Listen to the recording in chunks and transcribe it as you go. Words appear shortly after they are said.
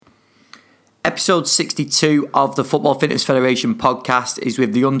Episode 62 of the Football Fitness Federation podcast is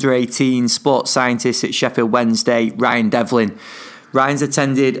with the under-18 sports scientist at Sheffield Wednesday, Ryan Devlin. Ryan's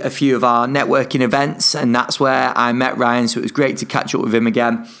attended a few of our networking events, and that's where I met Ryan, so it was great to catch up with him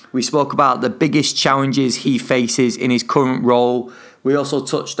again. We spoke about the biggest challenges he faces in his current role. We also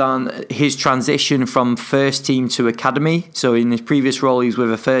touched on his transition from first team to academy. So in his previous role, he was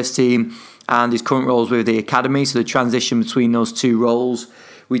with a first team, and his current role is with the academy, so the transition between those two roles.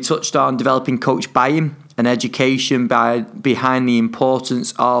 We touched on developing coach buy-in and education behind the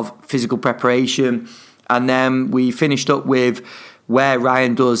importance of physical preparation. And then we finished up with where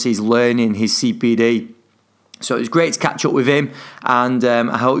Ryan does his learning, his CPD. So it was great to catch up with him, and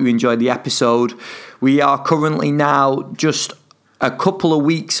I hope you enjoyed the episode. We are currently now just a couple of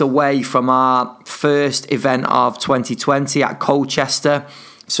weeks away from our first event of 2020 at Colchester.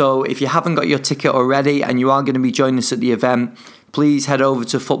 So if you haven't got your ticket already and you are going to be joining us at the event, please head over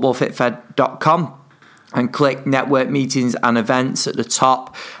to footballfitfed.com and click Network Meetings and Events at the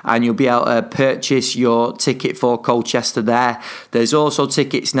top, and you'll be able to purchase your ticket for Colchester there. There's also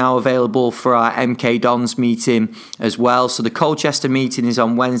tickets now available for our MK Dons meeting as well. So the Colchester meeting is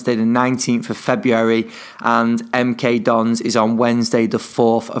on Wednesday the 19th of February, and MK Dons is on Wednesday the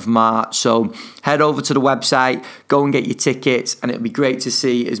 4th of March. So head over to the website, go and get your tickets, and it'll be great to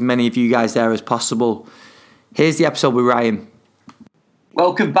see as many of you guys there as possible. Here's the episode with Ryan.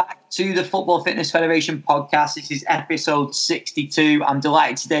 Welcome back to the Football Fitness Federation podcast. This is episode 62. I'm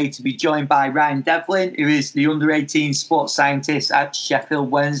delighted today to be joined by Ryan Devlin, who is the under-18 sports scientist at Sheffield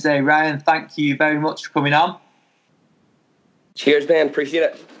Wednesday. Ryan, thank you very much for coming on. Cheers, man. Appreciate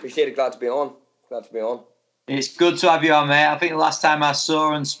it. Glad to be on. It's good to have you on, mate. I think the last time I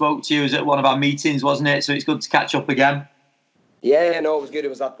saw and spoke to you was at one of our meetings, wasn't it? So it's good to catch up again. Yeah, no, it was good. It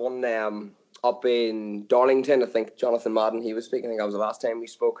was that one up in Darlington. I think Jonathan Madden, he was speaking. I think that was the last time we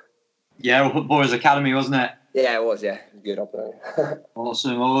spoke. Yeah, Boys Academy, wasn't it? Yeah, it was, yeah. Good up there.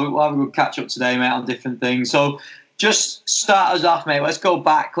 Awesome. Well, we'll have a good catch up today, mate, on different things. So just start us off, mate. Let's go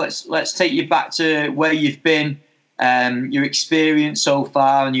back. Let's take you back to where you've been, your experience so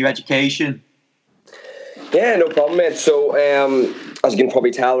far and your education. Yeah, no problem, mate. So, as you can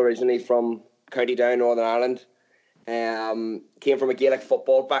probably tell, originally from County Down, Northern Ireland. Came from a Gaelic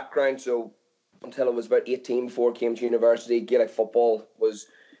football background, so until I was about 18 before I came to university, Gaelic football was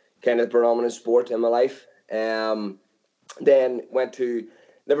kind of the predominant sport in my life. Then went to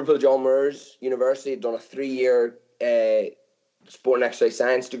Liverpool John Moores University, done a 3-year sport and exercise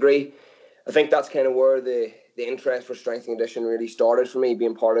science degree. I think that's kind of where the interest for strength and conditioning really started for me,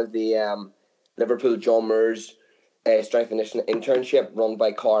 being part of the Liverpool John Moores strength and conditioning internship run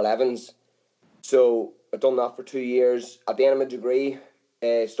by Carl Evans. So I've done that for 2 years. At the end of my degree,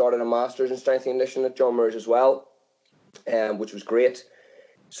 started a master's in strength and conditioning at John Moores as well, which was great.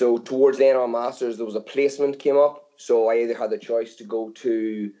 So towards the end of my master's, there was a placement came up. So I either had the choice to go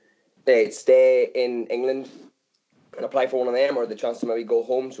to stay in England and apply for one of them, or the chance to maybe go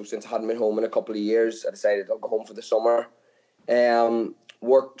home. So since I hadn't been home in a couple of years, I decided I'll go home for the summer.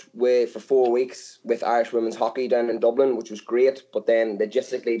 Worked for 4 weeks with Irish women's hockey down in Dublin, which was great. But then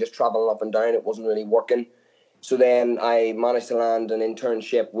logistically, just travelling up and down, it wasn't really working. So then I managed to land an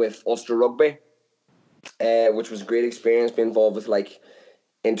internship with Ulster Rugby, which was a great experience, being involved with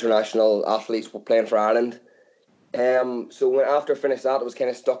international athletes playing for Ireland. So after I finished that, I was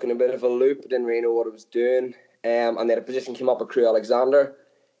kind of stuck in a bit of a loop. I didn't really know what I was doing. And then a position came up at Crewe Alexandra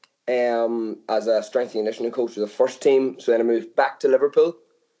as a strength and conditioning coach for the first team. So then I moved back to Liverpool,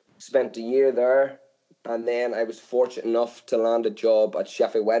 spent a year there, and then I was fortunate enough to land a job at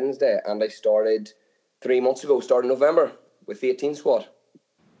Sheffield Wednesday, and I started 3 months ago, started November, with the 18 squad.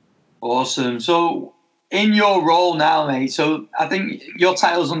 Awesome. So in your role now, mate, so I think your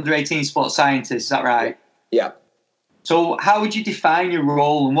title's under-18 sports scientist, is that right? Yeah. So how would you define your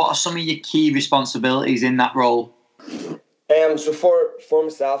role, and what are some of your key responsibilities in that role? So for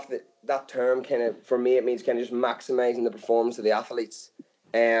myself, that term kind of, for me, it means kind of just maximising the performance of the athletes,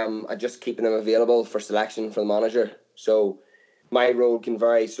 and just keeping them available for selection for the manager. So my role can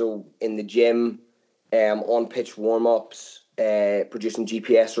vary. So in the gym, on pitch warm-ups, producing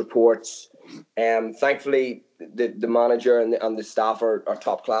GPS reports. Thankfully, the manager and the staff are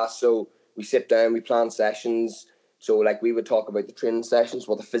top class. So we sit down, we plan sessions. So we would talk about the training sessions,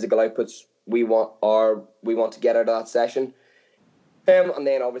 what the physical outputs we want to get out of that session. And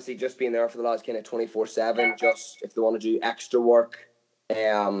then obviously just being there for the lads kind of 24/7, just if they want to do extra work,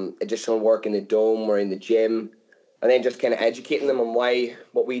 additional work in the dome or in the gym, and then just kind of educating them on why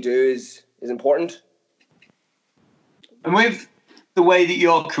what we do is important. And with the way that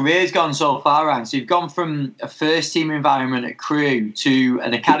your career's gone so far, Ryan. So you've gone from a first team environment at Crewe to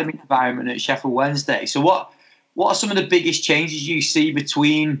an academy environment at Sheffield Wednesday. So what are some of the biggest changes you see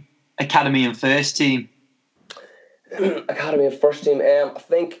between academy and first team? Academy and first team. I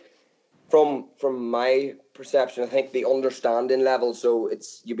think from my perception, I think the understanding level. So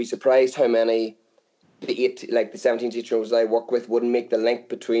you'd be surprised how many the 17 teachers I work with wouldn't make the link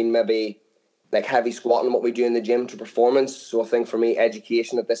between maybe like heavy squatting and what we do in the gym to performance. So I think for me,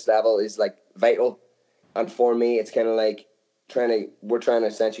 education at this level is like vital. And for me, it's kind of like we're trying to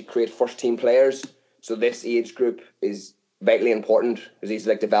essentially create first team players. So this age group is vitally important because these are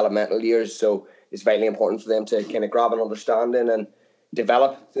like developmental years. So it's vitally important for them to kind of grab an understanding and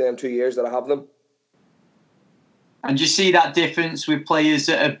develop them 2 years that I have them. And do you see that difference with players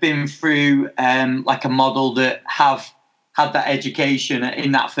that have been through like a model that have had that education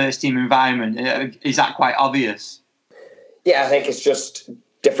in that first team environment? Is that quite obvious? Yeah, I think it's just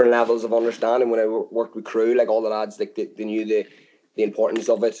different levels of understanding. When I worked with Crewe, like all the lads, like they knew the importance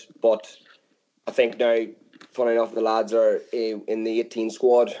of it. But I think now, funny enough, the lads are in the 18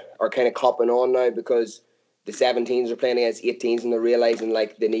 squad are kind of copping on now because the 17s are playing against 18s and they're realising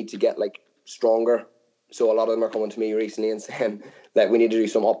like they need to get like stronger. So a lot of them are coming to me recently and saying that we need to do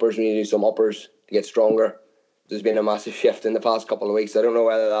some uppers to get stronger. There's been a massive shift in the past couple of weeks. I don't know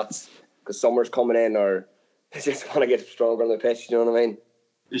whether that's because summer's coming in or they just want to get stronger on the pitch, you know what I mean?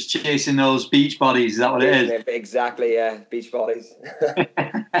 Just chasing those beach bodies, is that what it is? Exactly, yeah, beach bodies.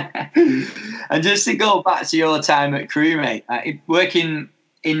 And just to go back to your time at Crewe, mate, working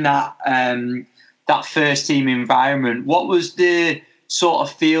in that that first team environment, what was the sort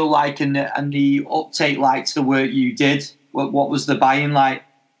of feel like and the uptake like to the work you did? What was the buy-in like?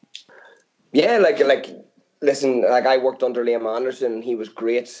 Yeah, listen, I worked under Liam Anderson and he was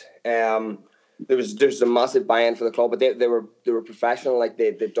great. There's a massive buy-in for the club, but they were professional. Like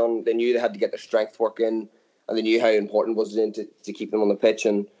they knew they had to get their strength work in, and they knew how important it was to keep them on the pitch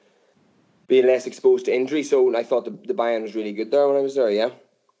and being less exposed to injury. So I thought the buy-in was really good there when I was there. Yeah,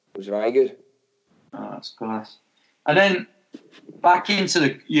 it was very good. Oh, that's class. And then back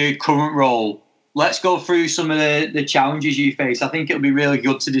into your current role, let's go through some of the challenges you face. I think it'll be really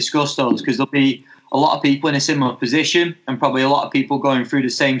good to discuss those because there'll be a lot of people in a similar position and probably a lot of people going through the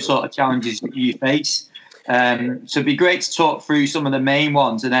same sort of challenges that you face. So it'd be great to talk through some of the main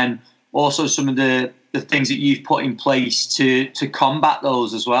ones and then also some of the things that you've put in place to combat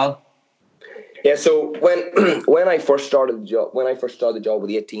those as well. Yeah, so when I first started the job with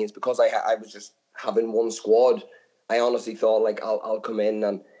the 18s, because I was just having one squad, I honestly thought like I'll come in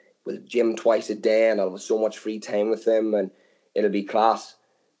and with gym twice a day and I'll have so much free time with them and it'll be class.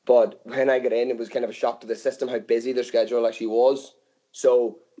 But when I got in, it was kind of a shock to the system how busy their schedule actually was.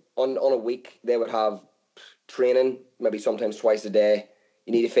 So on a week, they would have training, maybe sometimes twice a day.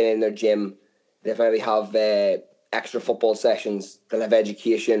 You need to fit in their gym. They maybe have extra football sessions. They'll have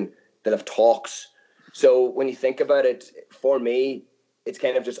education. They'll have talks. So when you think about it, for me, it's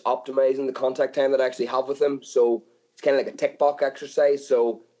kind of just optimizing the contact time that I actually have with them. So it's kind of like a tick box exercise.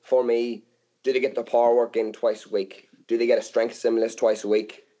 So for me, do they get their power work in twice a week? Do they get a strength stimulus twice a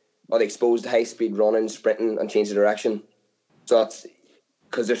week? Are they exposed to high-speed running, sprinting, and change of direction? So that's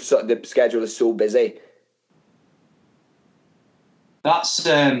because the schedule is so busy. That's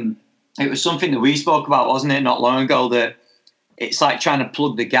it was something that we spoke about, wasn't it, not long ago, that it's like trying to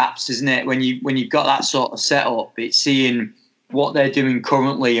plug the gaps, isn't it? When you've got that sort of setup, it's seeing what they're doing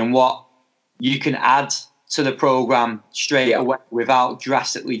currently and what you can add to the program straight away without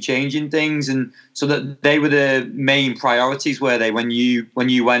drastically changing things. And so that they were the main priorities, were they? When you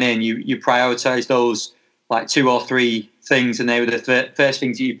went in, you prioritized those like 2 or 3 things, and they were the first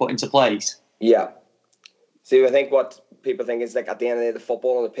things that you put into place. Yeah. See, I think what people think is like at the end of the day, the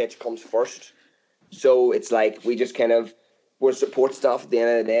football on the pitch comes first. So it's like we just kind of we're support staff at the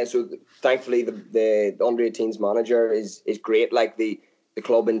end of the day. So thankfully, the under 18s manager is great. Like the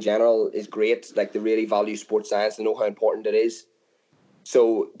club in general is great. Like they really value sports science and know how important it is.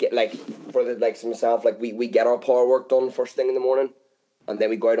 So get like for the likes of myself, like we get our power work done first thing in the morning, and then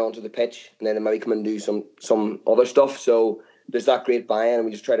we go out onto the pitch, and then they maybe come and do some other stuff. So there's that great buy-in, and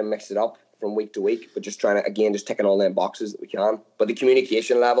we just try to mix it up from week to week, but just trying to again just ticking all them boxes that we can. But the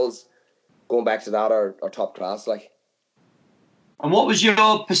communication levels, going back to that, are top class. Like. And what was your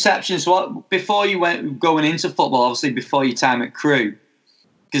perception? So before you went going into football, obviously before your time at Crewe,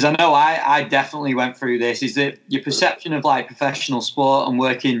 because I know I definitely went through this, is that your perception of like professional sport and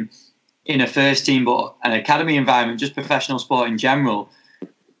working in a first team but an academy environment, just professional sport in general,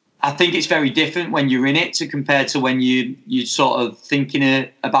 I think it's very different when you're in it to compared to when you sort of thinking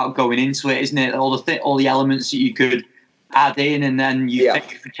about going into it, isn't it? All the elements that you could add in, and then you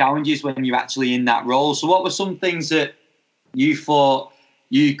take the challenges when you're actually in that role. So what were some things that you thought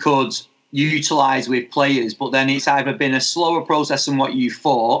you could utilise with players, but then it's either been a slower process than what you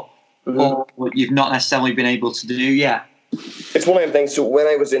thought, or what you've not necessarily been able to do yet? It's one of them things. So when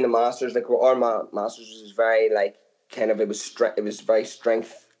I was in the Masters, like our Masters was very it was very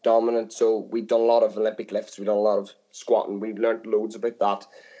strength dominant. So we'd done a lot of Olympic lifts, we'd done a lot of squatting, we'd learnt loads about that.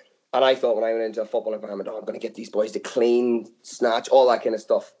 And I thought when I went into a football environment, I'm going to get these boys to clean, snatch, all that kind of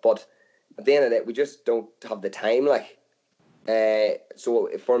stuff. But at the end of it, we just don't have the time. So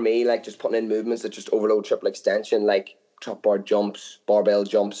for me, just putting in movements that just overload triple extension, like trap bar jumps, barbell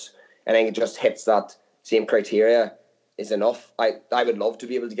jumps, and then it just hits that same criteria is enough. I would love to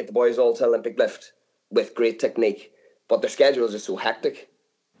be able to get the boys all to Olympic lift with great technique, but their schedules are so hectic.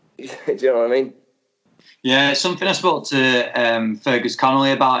 Do you know what I mean? Yeah, something I spoke to Fergus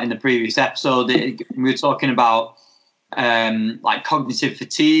Connolly about in the previous episode. We were talking about cognitive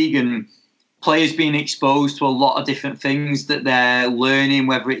fatigue and players being exposed to a lot of different things that they're learning,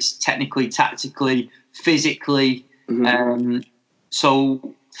 whether it's technically, tactically, physically.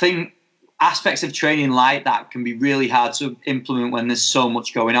 So aspects of training like that can be really hard to implement when there's so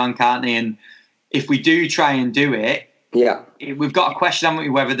much going on, can't they? And if we do try and do it, we've got a question, haven't we,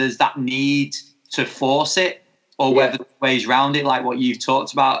 whether there's that need to force it or whether there's ways around it, like what you've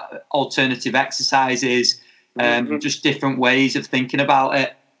talked about, alternative exercises, just different ways of thinking about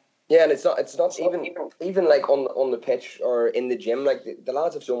it. Yeah, and it's not even like on the pitch or in the gym. Like the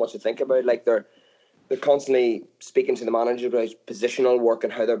lads have so much to think about. Like they're constantly speaking to the manager about positional work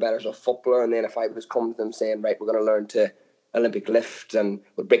and how they're better as a footballer. And then if I was coming to them saying, right, we're going to learn to Olympic lift and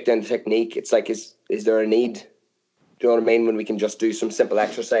we'll break down the technique, it's like, is there a need? Do you know what I mean? When we can just do some simple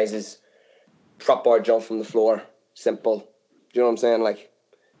exercises, trap bar jump from the floor, simple. Do you know what I'm saying?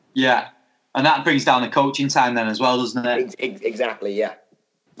 Yeah, and that brings down the coaching time then as well, doesn't it? Exactly, yeah.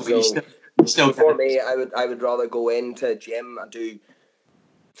 So still for me, I would rather go into gym and do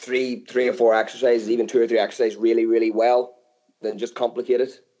three or four exercises, even 2 or 3 exercises really, really well, than just complicate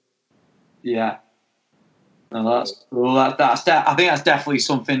it. Yeah. No, that's cool. I think that's definitely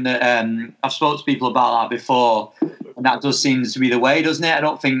something that I've spoken to people about that before, and that does seem to be the way, doesn't it? I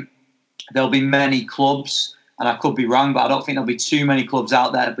don't think there'll be many clubs, and I could be wrong, but I don't think there'll be too many clubs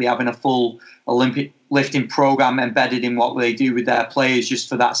out there that be having a full Olympic lifting program embedded in what they do with their players, just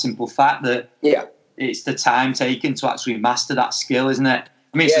for that simple fact that it's the time taken to actually master that skill, isn't it?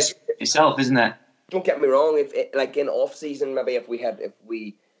 I mean, it's itself, isn't it? Don't get me wrong. If in off season, maybe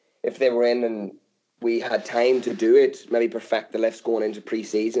if they were in and we had time to do it, maybe perfect the lifts going into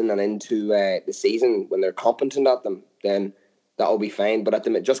pre-season and into the season when they're competent at them, then that'll be fine. But at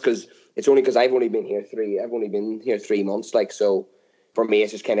the minute, just because I've only been here 3 months, so for me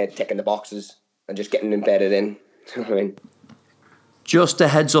it's just kind of ticking the boxes and just getting embedded in. You know what I mean? Just a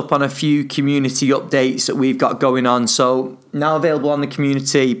heads up on a few community updates that we've got going on. So now available on the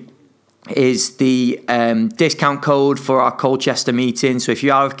community is the discount code for our Colchester meeting. So if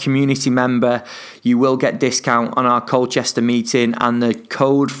you are a community member, you will get discount on our Colchester meeting, and the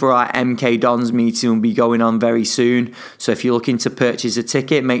code for our MK Dons meeting will be going on very soon. So if you're looking to purchase a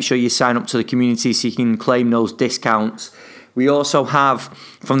ticket, make sure you sign up to the community so you can claim those discounts. We also have,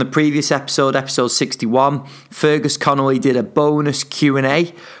 from the previous episode 61, Fergus Connolly did a bonus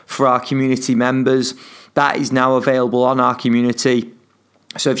Q&A for our community members. That is now available on our community.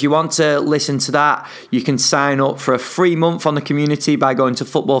 So if you want to listen to that, you can sign up for a free month on the community by going to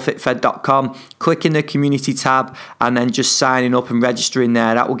footballfitfed.com, clicking the community tab, and then just signing up and registering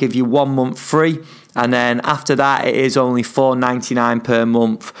there. That will give you 1 month free. And then after that, it is only $4.99 per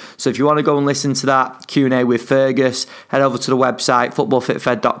month. So if you want to go and listen to that Q&A with Fergus, head over to the website,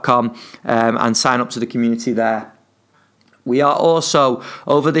 footballfitfed.com, and sign up to the community there. We are also,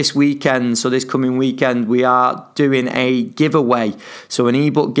 over this weekend, so this coming weekend, we are doing a giveaway, so an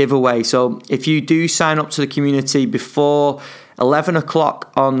ebook giveaway. So if you do sign up to the community before 11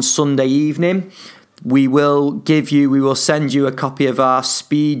 o'clock on Sunday evening, we will send you a copy of our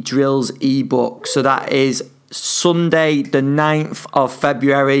Speed Drills ebook. So that is Sunday the 9th of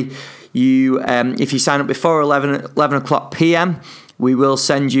February. If you sign up before 11 o'clock PM, we will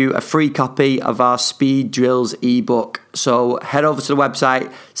send you a free copy of our Speed Drills ebook. So head over to the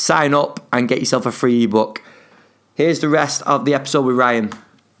website, sign up, and get yourself a free ebook. Here's the rest of the episode with Ryan.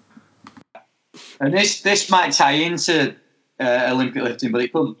 And this might tie into Olympic lifting, but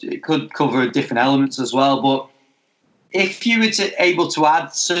it could cover different elements as well. But if you were able to add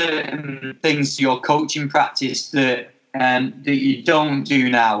certain things to your coaching practice that you don't do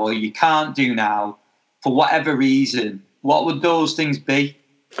now or you can't do now for whatever reason, what would those things be?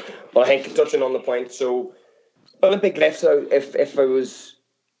 Well, I think touching on the point, so Olympic lifts. If I was,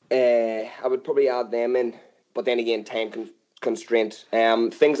 I would probably add them in. But then again, time constraint.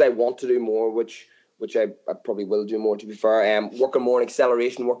 Things I want to do more, which I probably will do more. To be fair, working more on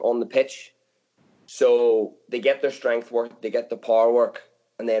acceleration work on the pitch. So they get their strength work, they get the power work,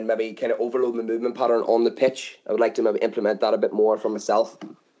 and then maybe kind of overload the movement pattern on the pitch. I would like to maybe implement that a bit more for myself.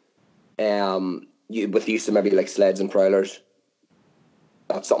 With the use of maybe like sleds and prowlers.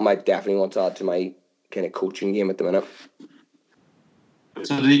 That's something I definitely want to add to my kind of coaching game at the minute.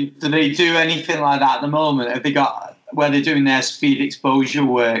 So do they do anything like that at the moment? Have they got where they're doing their speed exposure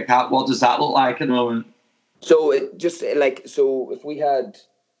work? What does that look like at the moment? So if we had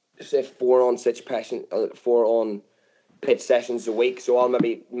say 4 on pitch sessions a week, so I'll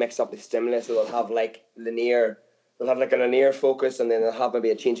maybe mix up the stimulus. So they'll have like a linear focus, and then they'll have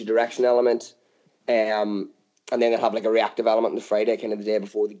maybe a change of direction element, and then they'll have like a reactive element on the Friday, kind of the day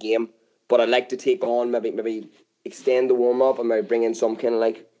before the game. But I'd like to take on maybe extend the warm up and maybe bring in some kind of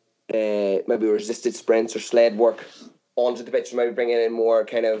like maybe resisted sprints or sled work onto the pitch, and maybe bring in more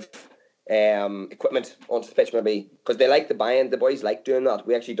kind of equipment onto the pitch, maybe, because they like the buy-in. The boys like doing that.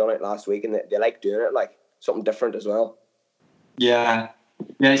 We actually done it last week, and they like doing it, like something different as well. Yeah,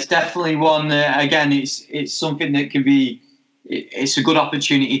 it's definitely one that, again, it's something that can be. It's a good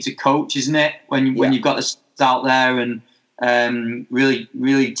opportunity to coach, isn't it? When you've got the stats out there, and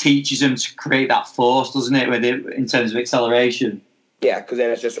really teaches them to create that force, doesn't it? In terms of acceleration. Yeah, because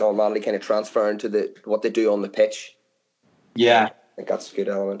then it's just automatically kind of transferring to what they do on the pitch. Yeah, I think that's a good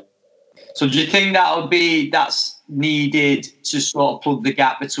element. So do you think that's needed to sort of plug the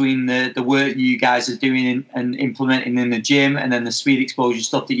gap between the work you guys are doing and implementing in the gym, and then the speed exposure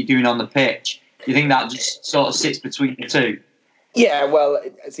stuff that you're doing on the pitch? Do you think that just sort of sits between the two? Yeah, well,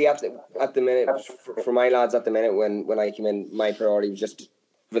 see, at the minute, for my lads at the minute, when I came in, my priority was just,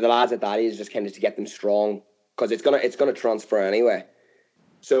 for the lads at that age, just kind of to get them strong, because it's gonna transfer anyway.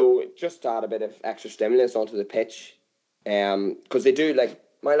 So just to add a bit of extra stimulus onto the pitch, because they do, like,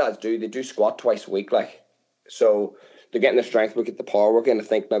 my lads they do squat twice a week, like, so they're getting their strength work, get the power work, and I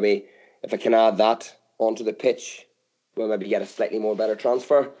think maybe if I can add that onto the pitch, we'll maybe get a slightly more better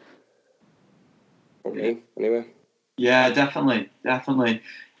transfer. Okay, anyway. Yeah, definitely.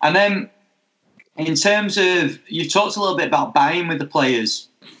 And then, in terms of, you talked a little bit about buy-in with the players.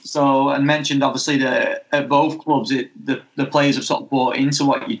 So, and mentioned obviously that at both clubs, the players have sort of bought into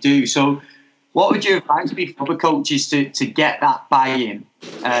what you do. So, what would your advice be for the coaches to get that buy-in,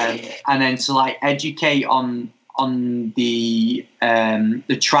 and then to like educate on the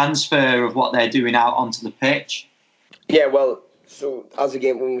transfer of what they're doing out onto the pitch? Yeah, well, so as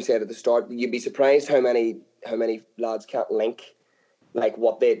again when we said at the start, you'd be surprised how many lads can't link like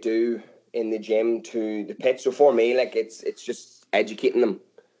what they do in the gym to the pitch. So for me, like it's just educating them.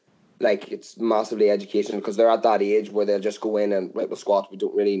 Like it's massively educational, because they're at that age where they'll just go in and, right, we'll squat. We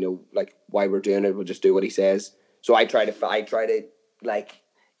don't really know like why we're doing it. We'll just do what he says. So I try to like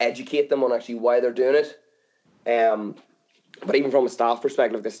educate them on actually why they're doing it. But even from a staff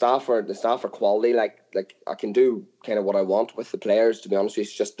perspective, the staff are quality. Like I can do kind of what I want with the players. To be honest with you,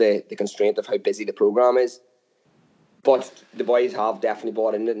 it's just the constraint of how busy the program is. But the boys have definitely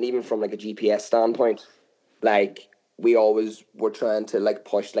bought in it, and even from like a GPS standpoint, like we always were trying to like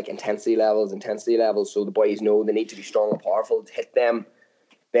push like intensity levels, so the boys know they need to be strong and powerful to hit them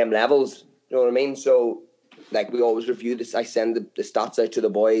levels. You know what I mean? So like we always review this. I send the stats out to the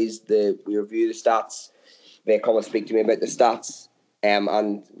boys. We review the stats. They come and speak to me about the stats,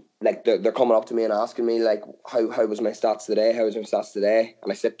 and like they're coming up to me and asking me like, how was my stats today? How was my stats today?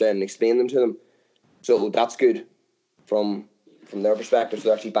 And I sit down and explain them to them. So that's good from their perspective. So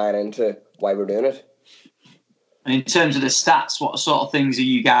they're actually buying into why we're doing it. And in terms of the stats, what sort of things are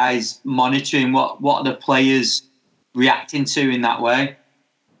you guys monitoring? What are the players reacting to in that way?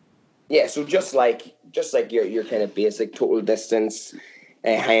 Yeah, so just like your kind of basic total distance,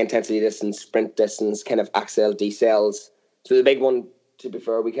 high intensity distance, sprint distance, kind of accel, decels. So the big one, to be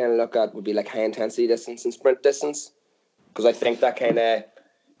fair, we kind of look at would be like high intensity distance and sprint distance, because I think that kind of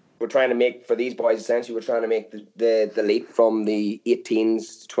we're trying to make, for these boys essentially, we're trying to make the leap from the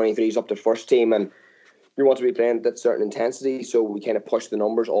 18s to 23s up to first team, and we want to be playing at that certain intensity, so we kind of push the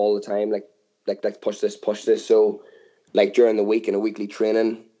numbers all the time, like push this. So like during the week in a weekly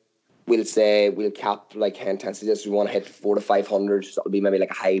training, we'll cap like high intensity distance. We want to hit 400 to 500, so it'll be maybe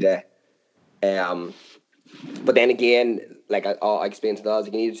like a high day. But then again, like I explained to the lads,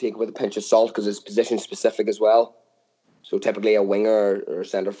 you need to take it with a pinch of salt, because it's position specific as well. So typically a winger or a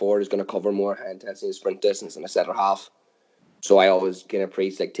centre forward is going to cover more high intensity and sprint distance than a centre half. So I always kind of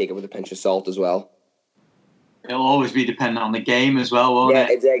preach like take it with a pinch of salt as well. It'll always be dependent on the game as well, won't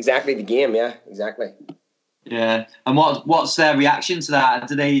it? Yeah, exactly, the game, yeah, exactly. Yeah, and what's their reaction to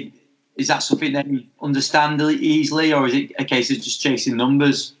that? Is that something they understand easily, or is it a case of just chasing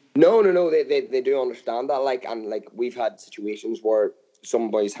numbers? No. They do understand that. And we've had situations where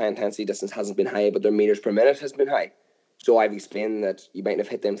some boys' high intensity distance hasn't been high, but their meters per minute has been high. So I've explained that you might have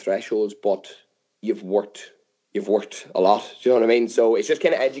hit them thresholds, but you've worked a lot. Do you know what I mean? So it's just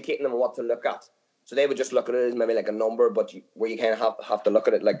kind of educating them on what to look at. So they would just look at it as maybe like a number, but where you kind of have to look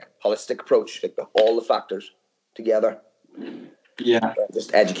at it like holistic approach, like all the factors together. Yeah.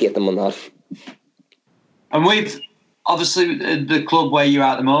 Just educate them on that. And with obviously the club where you're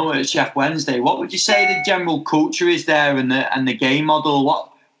at the moment at Sheff Wednesday, what would you say the general culture is there and the game model?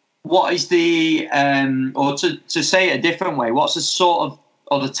 What is the or to say it a different way, what's the sort of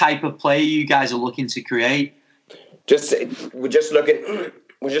or the type of player you guys are looking to create? We're just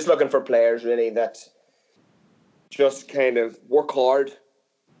looking for players really that just kind of work hard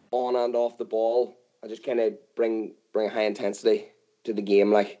on and off the ball and just kind of bring a high intensity to the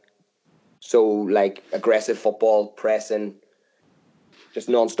game, so like aggressive football, pressing, just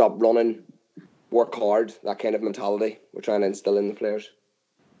non-stop running, work hard, that kind of mentality we're trying to instill in the players.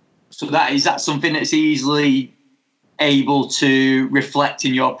 So is that something that's easily able to reflect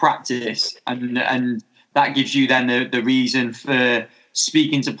in your practice, and that gives you then the reason for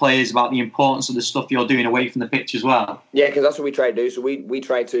speaking to players about the importance of the stuff you're doing away from the pitch as well? Yeah, because that's what we try to do. So we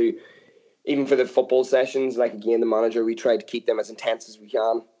try to, even for the football sessions, the manager, we try to keep them as intense as we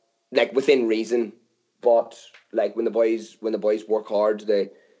can, within reason. But when the boys work hard, they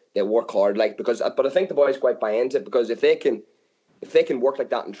work hard. But I think the boys quite buy into it, because if they can work like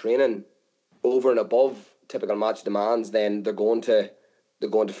that in training, over and above typical match demands, then they're going to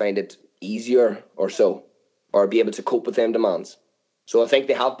find it easier or be able to cope with them demands. So I think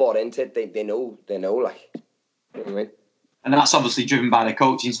they have bought into it. They know, you know what I mean? And that's obviously driven by the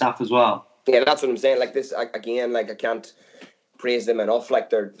coaching staff as well. Yeah, that's what I'm saying. This again, I can't praise them enough.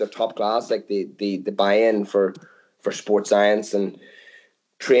 They're top class. The buy-in for sports science and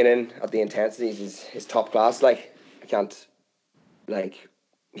training at the intensities is top class. I can't they're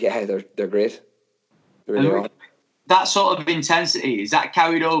great. They really are. That sort of intensity, is that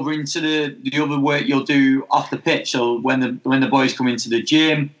carried over into the other work you'll do off the pitch? So when the boys come into the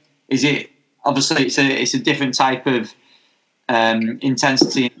gym, is it obviously it's a different type of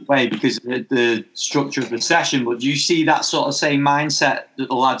intensity in a way because of the structure of the session, but do you see that sort of same mindset that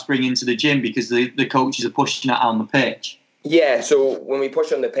the lads bring into the gym because the coaches are pushing it on the pitch? Yeah, so when we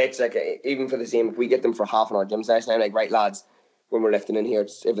push on the pitch, even for the same, if we get them for half an hour gym session, I'm right lads, when we're lifting in here,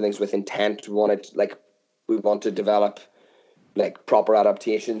 everything's with intent. We want to develop proper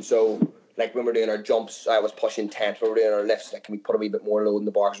adaptation. So when we're doing our jumps, I always push intent. When we're doing our lifts, can we put a wee bit more load in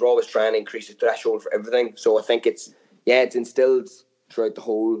the bar? We're always trying to increase the threshold for everything. So I think it's instilled throughout the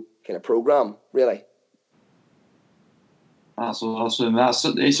whole kind of program, really. That's awesome.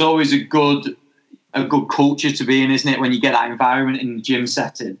 It's always a good culture to be in, isn't it? When you get that environment in the gym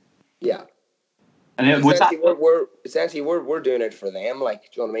setting. Yeah. And we're doing it for them. Do you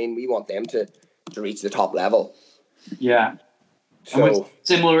know what I mean? We want them to reach the top level. Yeah. So, and was it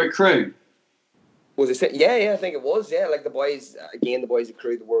similar at Crewe? Was it? Yeah, I think it was. Yeah, the boys at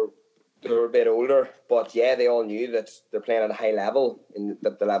Crewe, they were a bit older, but yeah, they all knew that they're playing at a high level in the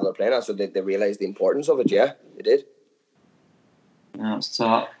level they're playing at, so they realised the importance of it. Yeah, they did. That's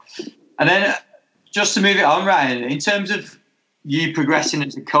top. And then just to move it on, Ryan, in terms of you progressing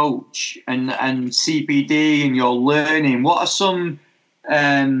as a coach and CPD and your learning, what are some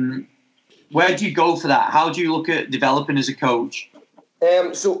where do you go for that? How do you look at developing as a coach?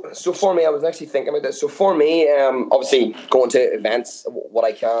 So for me, I was actually thinking about this. So for me, obviously going to events, what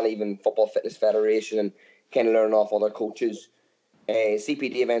I can, even Football Fitness Federation, and kind of learn off other coaches,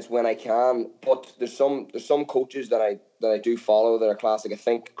 CPD events when I can. But there's some coaches that I do follow that are classic. I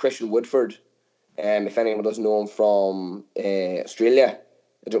think Christian Woodford, if anyone doesn't know him from Australia,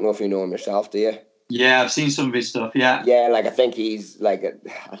 I don't know if you know him yourself, do you? Yeah, I've seen some of his stuff. Yeah. Yeah, I think he's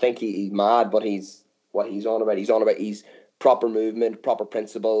he's mad, but he's on about. He's proper movement, proper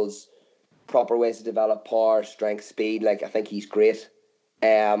principles, proper ways to develop power, strength, speed. I think he's great.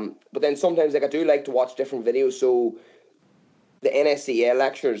 But then sometimes I do like to watch different videos. So the NSCA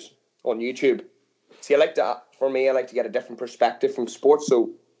lectures on YouTube. See, I like to get a different perspective from sports.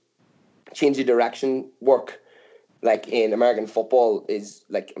 So change of direction work, in American football, is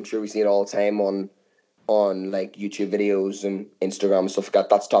I'm sure we see it all the time on YouTube videos and Instagram and stuff like that.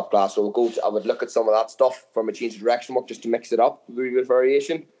 That's top class. So I would look at some of that stuff from a change of direction work just to mix it up with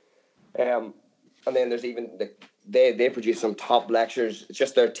variation. And then there's even they produce some top lectures. It's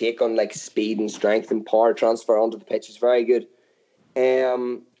just their take on speed and strength and power transfer onto the pitch is very good.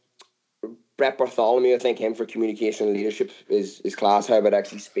 Brett Bartholomew, I think him for communication and leadership is class. How about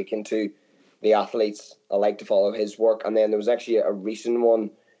actually speaking to the athletes? I like to follow his work. And then there was actually a recent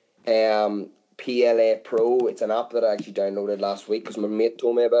one, PLA Pro. It's an app that I actually downloaded last week because my mate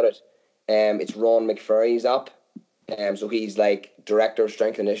told me about it. It's Ron McFerry's app. So he's like director of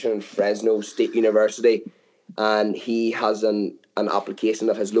strength and conditioning in Fresno State University, and he has an application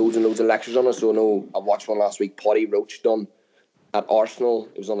that has loads and loads of lectures on it. So I know I watched one last week, Potty Roach done at Arsenal.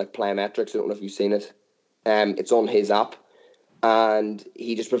 It was on like Plyometrics. I don't know if you've seen it. It's on his app, and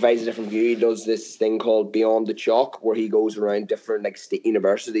he just provides a different view. He does this thing called Beyond the Chalk, where he goes around different like state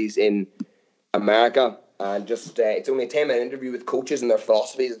universities in America, and just it's only a 10-minute interview with coaches and their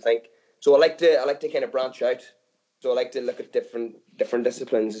philosophies, I think. So I like to kind of branch out. So I like to look at different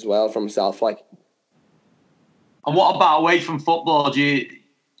disciplines as well for myself, like. And what about away from football?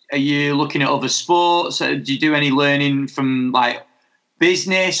 Are you looking at other sports? Do you do any learning from like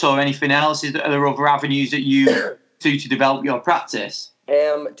business or anything else? Are there other avenues that you do to develop your practice?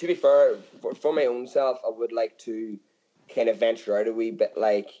 To be fair, for my own self, I would like to kind of venture out a wee bit.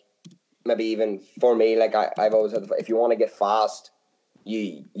 Like maybe even for me, like I've always had, if you want to get fast,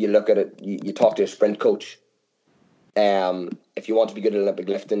 you look at it. You talk to a sprint coach. If you want to be good at Olympic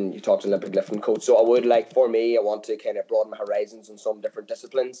lifting, you talk to an Olympic lifting coach. So I would like, for me, I want to kind of broaden my horizons in some different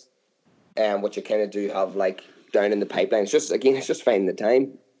disciplines, which I kind of do have like down in the pipeline. It's just finding the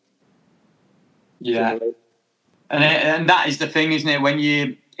time. Yeah, and that is the thing, isn't it? When you're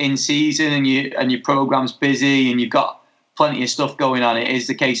in season and your program's busy and you've got plenty of stuff going on, it is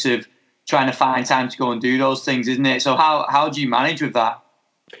the case of trying to find time to go and do those things, isn't it? So how do you manage with that?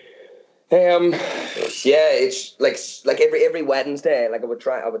 Yeah, it's like every Wednesday, like I would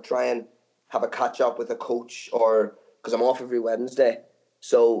try and have a catch up with a coach, or because I'm off every Wednesday,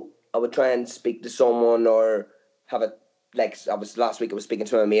 so I would try and speak to someone or have a, like last week I was speaking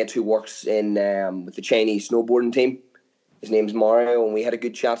to a mate who works in with the Chinese snowboarding team. His name's Mario, and we had a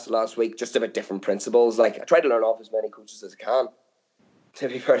good chat last week just about different principles. Like I try to learn off as many coaches as I can, to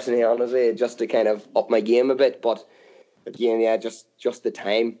be personally honest with you, just to kind of up my game a bit. But again, yeah, just the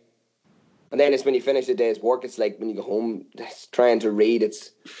time. And then it's when you finish the day's work, it's like when you go home, trying to read,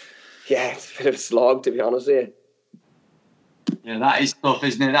 it's a bit of a slog, to be honest with you. Yeah, that is tough,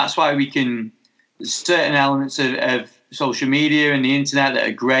 isn't it? That's why there's certain elements of social media and the internet that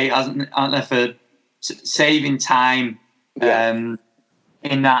are great, aren't there, for saving time in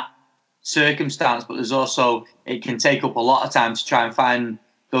that circumstance. But there's also, it can take up a lot of time to try and find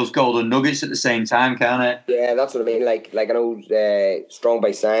those golden nuggets at the same time, can't it? Yeah, that's what I mean. Like I know Strong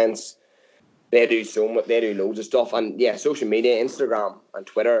by Science, they do so much. They do loads of stuff, and yeah, social media, Instagram and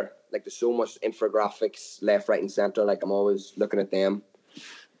Twitter. Like there's so much infographics, left, right, and center. Like I'm always looking at them.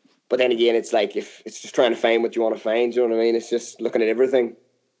 But then again, it's like if it's just trying to find what you want to find. You know what I mean? It's just looking at everything,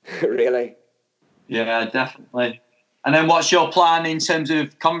 really. Yeah, definitely. And then, what's your plan in terms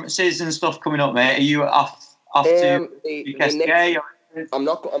of conferences and stuff coming up, mate? Are you off to UKSCA?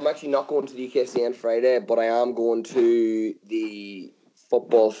 I'm actually not going to the UKSCA on Friday, but I am going to the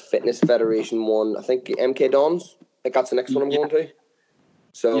Football Fitness Federation one. I think MK Dons. I think that's the next one I'm going to.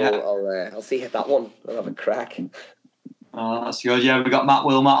 So I'll see that one. I'll have a crack. Oh, that's good. Yeah, we got Matt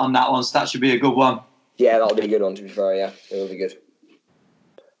Wilmot on that one, so that should be a good one. Yeah, that'll be a good one, to be fair. Yeah, it'll be good.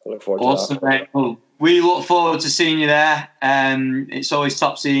 I look forward to that. Mate. Well, we look forward to seeing you there. It's always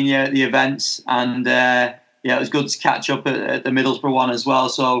top seeing you at the events, and it was good to catch up at the Middlesbrough one as well.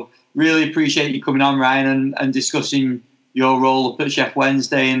 So really appreciate you coming on, Ryan, and discussing your role up at Chef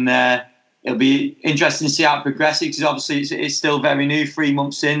Wednesday, and it'll be interesting to see how it progresses, because obviously it's still very new, 3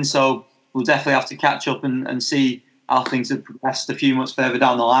 months in, so we'll definitely have to catch up and see how things have progressed a few months further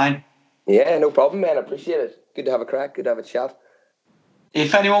down the line. Yeah, no problem, man. I appreciate it. Good to have a crack. Good to have a chat.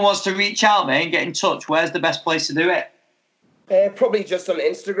 If anyone wants to reach out, mate, and get in touch, where's the best place to do it? Probably just on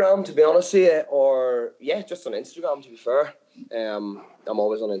Instagram, to be honest with you, or just on Instagram, to be fair. I'm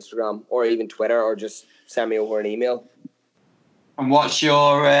always on Instagram, or even Twitter, or just send me over an email. And what's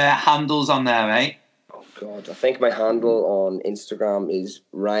your handles on there, mate? Oh God, I think my handle on Instagram is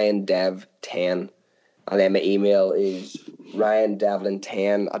RyanDev10, and then my email is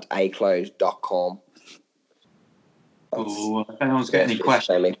ryandevlin10@icloud.com. If anyone's got any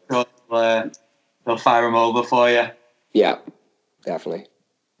questions, they'll fire them over for you. Yeah, definitely.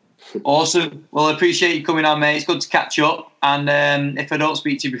 Awesome. Well, I appreciate you coming on, mate. It's good to catch up. And if I don't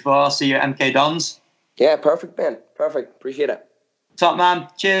speak to you before, I'll see you at MK Dons. Yeah, perfect, Ben. Perfect. Appreciate it. Top man.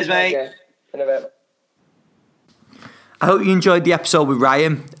 Cheers, mate. Okay. In a bit. I hope you enjoyed the episode with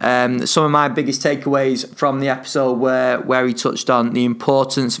Ryan. Some of my biggest takeaways from the episode were where he touched on the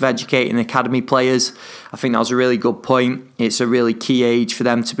importance of educating academy players. I think that was a really good point. It's a really key age for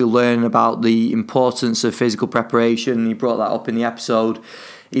them to be learning about the importance of physical preparation. He brought that up in the episode.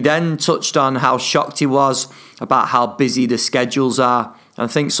 He then touched on how shocked he was about how busy the schedules are. And I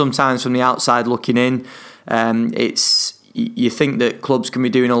think sometimes from the outside looking in, you think that clubs can be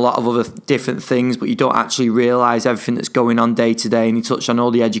doing a lot of other different things, but you don't actually realise everything that's going on day to day. And he touched on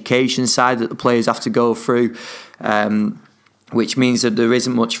all the education side that the players have to go through, which means that there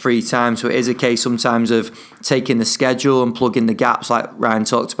isn't much free time. So it is a case sometimes of taking the schedule and plugging the gaps like Ryan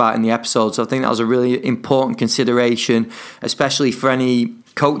talked about in the episode. So I think that was a really important consideration, especially for any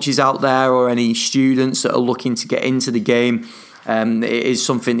coaches out there or any students that are looking to get into the game. It is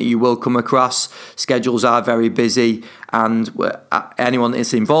something that you will come across. Schedules are very busy, and anyone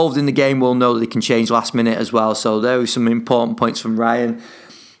that's involved in the game will know that they can change last minute as well. So there were some important points from Ryan.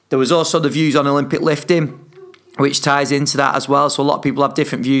 There was also the views on Olympic lifting, which ties into that as well. So a lot of people have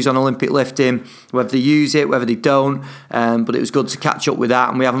different views on Olympic lifting, whether they use it, whether they don't. But it was good to catch up with that,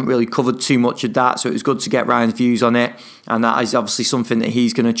 and we haven't really covered too much of that. So it was good to get Ryan's views on it, and that is obviously something that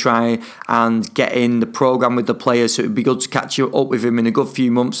he's going to try and get in the programme with the players. So it would be good to catch up with him in a good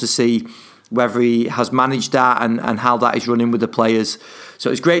few months to see whether he has managed that and how that is running with the players. So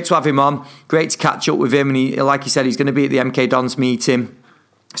it's great to have him on, great to catch up with him. And he, like he said, he's going to be at the MK Dons meeting.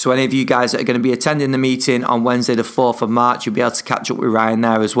 So any of you guys that are going to be attending the meeting on Wednesday the 4th of March, you'll be able to catch up with Ryan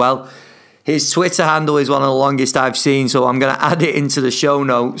there as well. His Twitter handle is one of the longest I've seen, so I'm going to add it into the show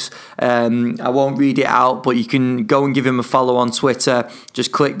notes. I won't read it out, but you can go and give him a follow on Twitter.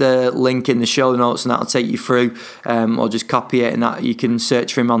 Just click the link in the show notes and that'll take you through, or just copy it and that you can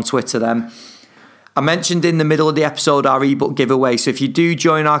search for him on Twitter then. I mentioned in the middle of the episode our ebook giveaway. So if you do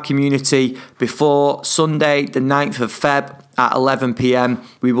join our community before Sunday, the 9th of Feb at 11 p.m,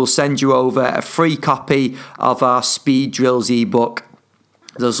 we will send you over a free copy of our Speed Drills ebook.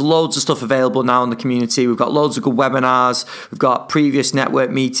 There's loads of stuff available now in the community. We've got loads of good webinars. We've got previous network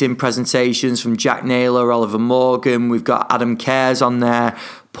meeting presentations from Jack Naylor, Oliver Morgan. We've got Adam Cares on there,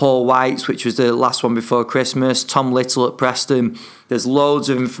 Paul White's, which was the last one before Christmas, Tom Little at Preston. There's loads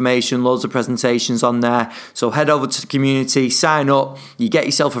of information, loads of presentations on there. So head over to the community, sign up. You get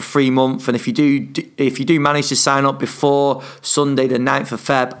yourself a free month. And if you do manage to sign up before Sunday, the 9th of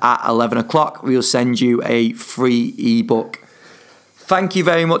Feb at 11 o'clock, we'll send you a free ebook. Thank you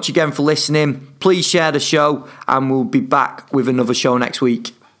very much again for listening. Please share the show, and we'll be back with another show next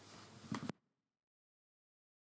week.